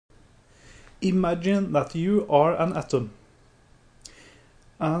Imagine that you are an atom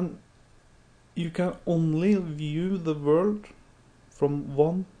and you can only view the world from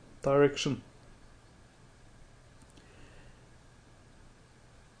one direction.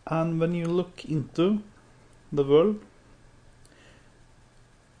 And when you look into the world,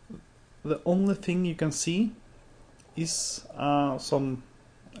 the only thing you can see is some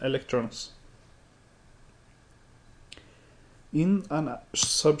electrons. In an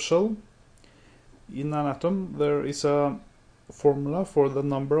subshell, in an atom, there is a formula for the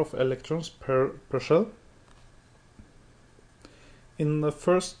number of electrons per shell. In the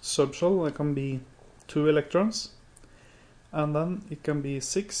first subshell, there can be 2 electrons, and then it can be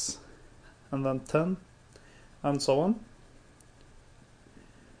 6, and then 10, and so on.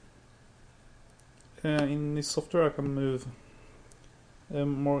 In this software, I can move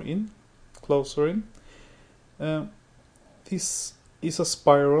more closer in. This is a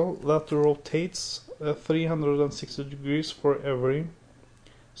spiral that rotates 360 degrees for every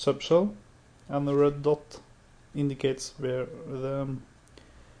subshell, and the red dot indicates where the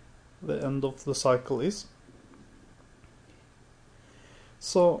end of the cycle is.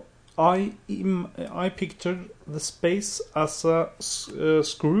 So I pictured the space as a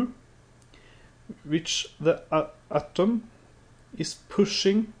screw, which the atom is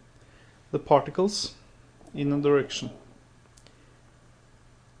pushing the particles in a direction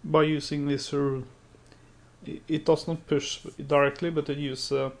by using this rule. It does not push directly, but it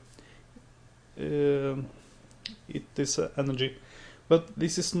uses energy. But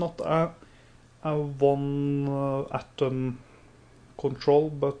this is not a one atom control,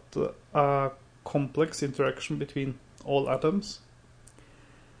 but a complex interaction between all atoms.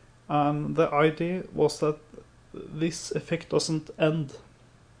 And the idea was that this effect doesn't end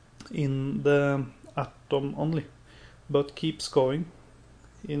in the atom only, but keeps going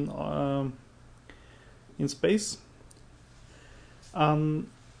in space. And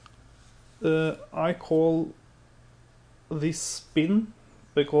I call this spin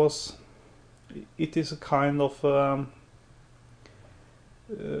because it is a kind of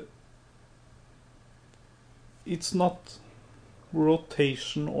it's not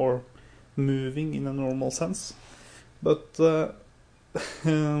rotation or moving in a normal sense, but there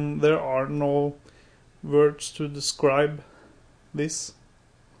are no words to describe this,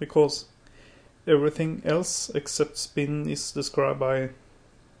 because everything else except spin is described by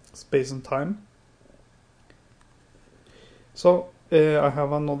space and time. So I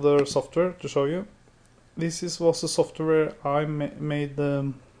have another software to show you. This was a software I made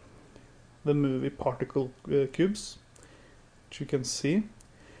the movie Particle Cubes, which you can see.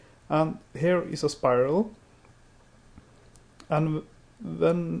 And here is a spiral, and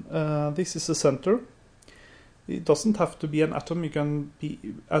when this is the center, it doesn't have to be an atom, you can be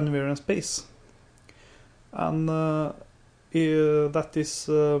anywhere in space. And that is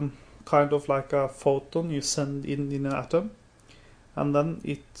kind of like a photon you send in an atom, and then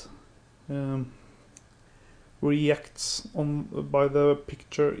it reacts by the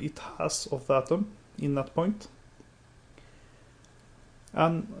picture it has of the atom in that point.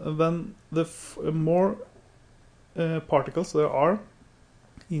 And when the more particles there are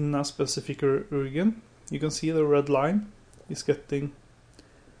in a specific region, you can see the red line is getting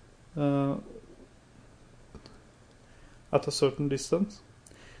at a certain distance.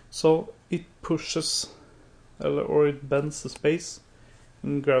 So it pushes or it bends the space.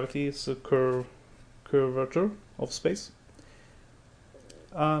 And gravity is a curvature of space.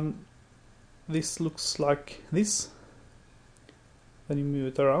 And this looks like this when you move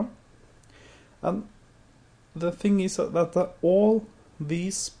it around. And the thing is that all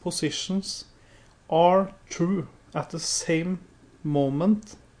these positions are true at the same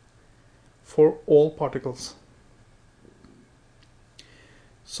moment for all particles.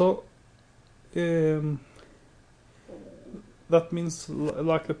 So that means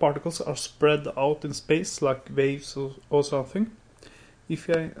like the particles are spread out in space like waves or something. If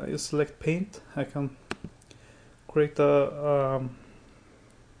I select paint, I can create a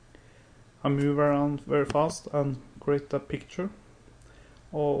move around very fast and create a picture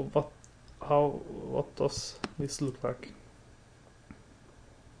of what does this look like.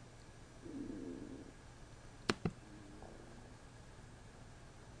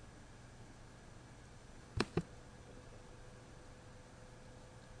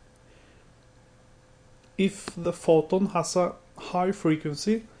 If the photon has a high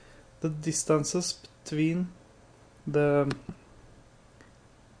frequency, the distances between the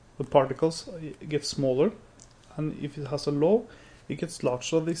particles get smaller, and if it has a low, it gets larger.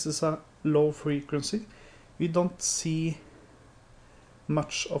 So this is a low frequency. We don't see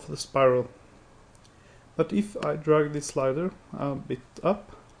much of the spiral. But if I drag this slider a bit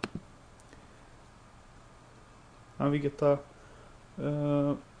up, and we get a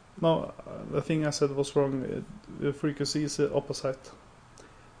no, the thing I said was wrong. The frequency is the opposite.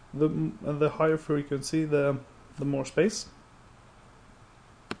 The higher frequency, the more space.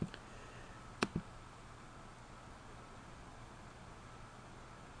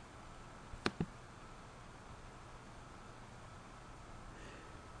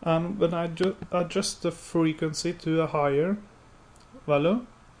 And when I adjust the frequency to a higher value,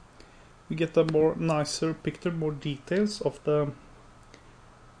 we get a more nicer picture, more details of the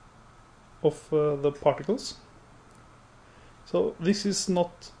particles. So this is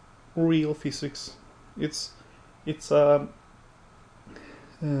not real physics. It's a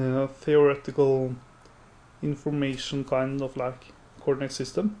theoretical information, kind of like coordinate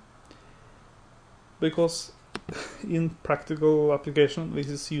system. Because in practical application this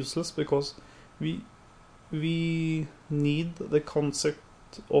is useless, because we need the concept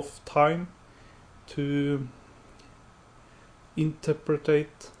of time to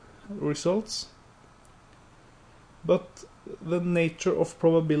interpret results. But the nature of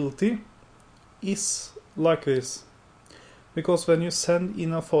probability is like this, because when you send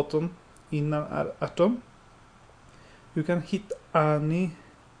in a photon in an atom, you can hit any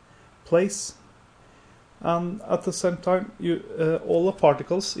place, and at the same time all the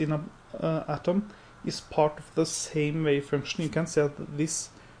particles in an atom is part of the same wave function. You can say that this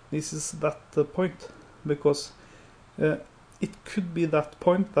is that point, because it could be that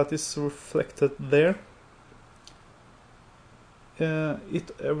point that is reflected there.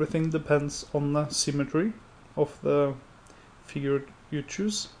 Everything depends on the symmetry of the figure you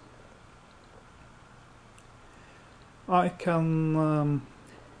choose. I can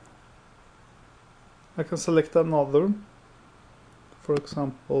select another, for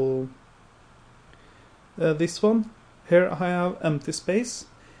example this one. Here I have empty space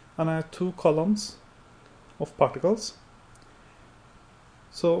and I have two columns of particles.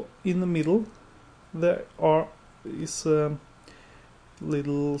 So in the middle there is a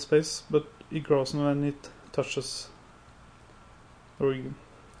little space, but it grows when it touches the region.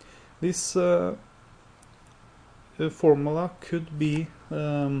 This formula could be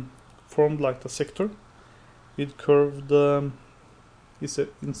formed like a sector with curved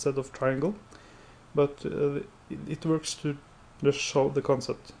instead of triangle, but it works to just show the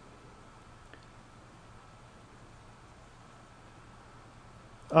concept.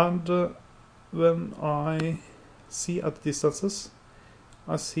 And when I see at distances,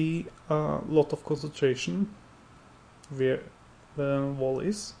 I see a lot of concentration where the wall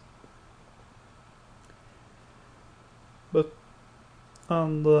is,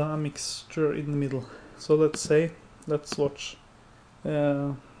 and a mixture in the middle. So let's watch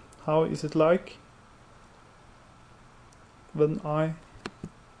how is it like when I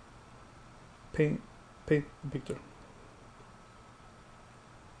paint the picture.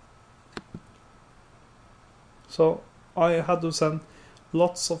 So I had to send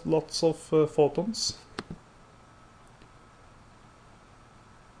lots of photons.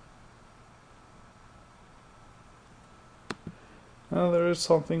 There is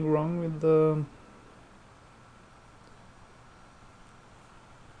something wrong with the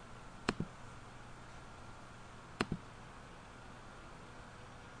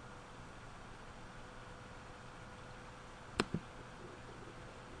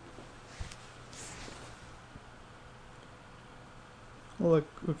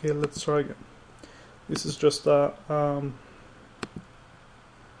okay, let's try again. This is just a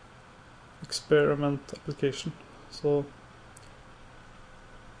experiment application. So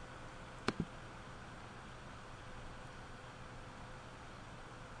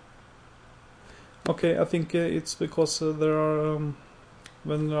okay, I think it's because there are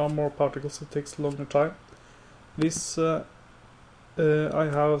when there are more particles, it takes longer time. This I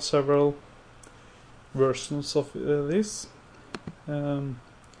have several versions of this,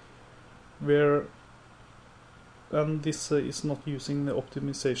 where and this is not using the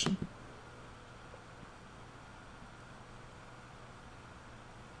optimization.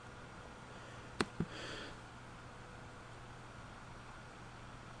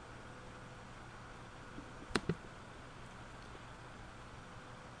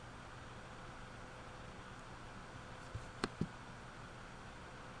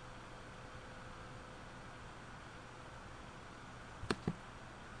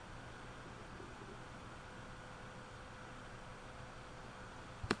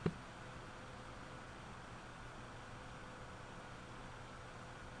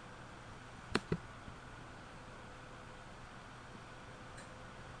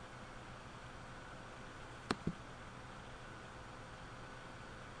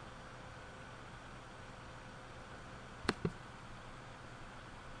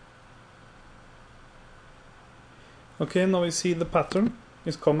 Okay, now we see the pattern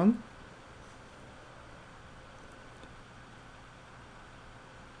is common.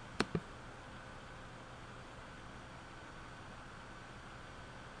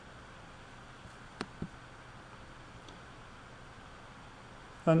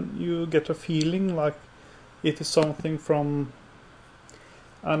 And you get a feeling like it is something from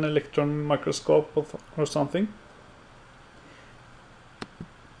an electron microscope or something.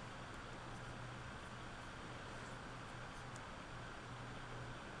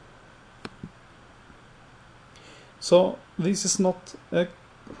 So this is not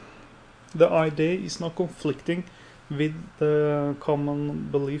the idea is not conflicting with the common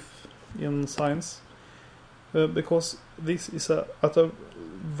belief in science, because this is at a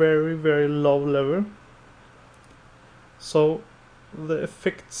very, very low level. So the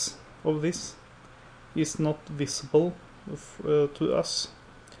effects of this is not visible to us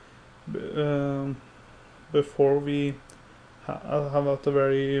before we have at a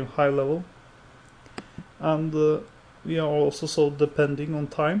very high level, and we are also so depending on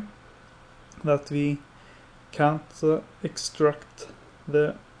time that we can't extract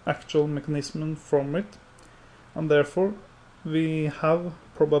the actual mechanism from it, and therefore we have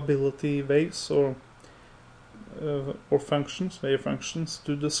probability waves or functions, wave functions,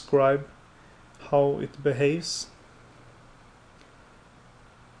 to describe how it behaves.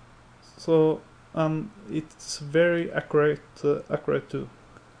 So it's very accurate too.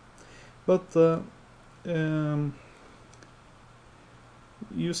 But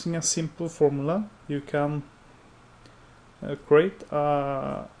using a simple formula, you can create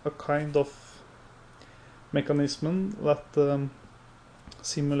a kind of mechanism that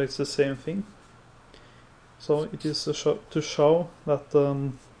simulates the same thing. So it is to show that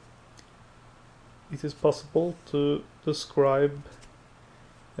it is possible to describe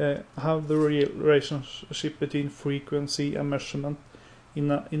how the relationship between frequency and measurement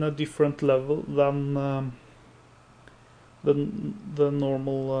in a different level than the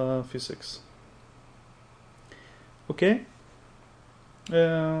normal physics. Okay.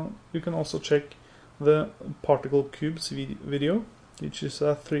 You can also check the particle cubes video, which is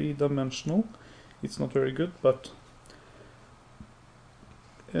a 3-dimensional. It's not very good, but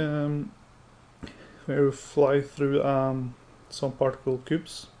where you fly through some particle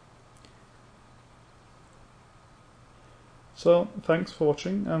cubes. So thanks for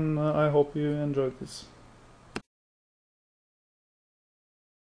watching, and I hope you enjoyed this.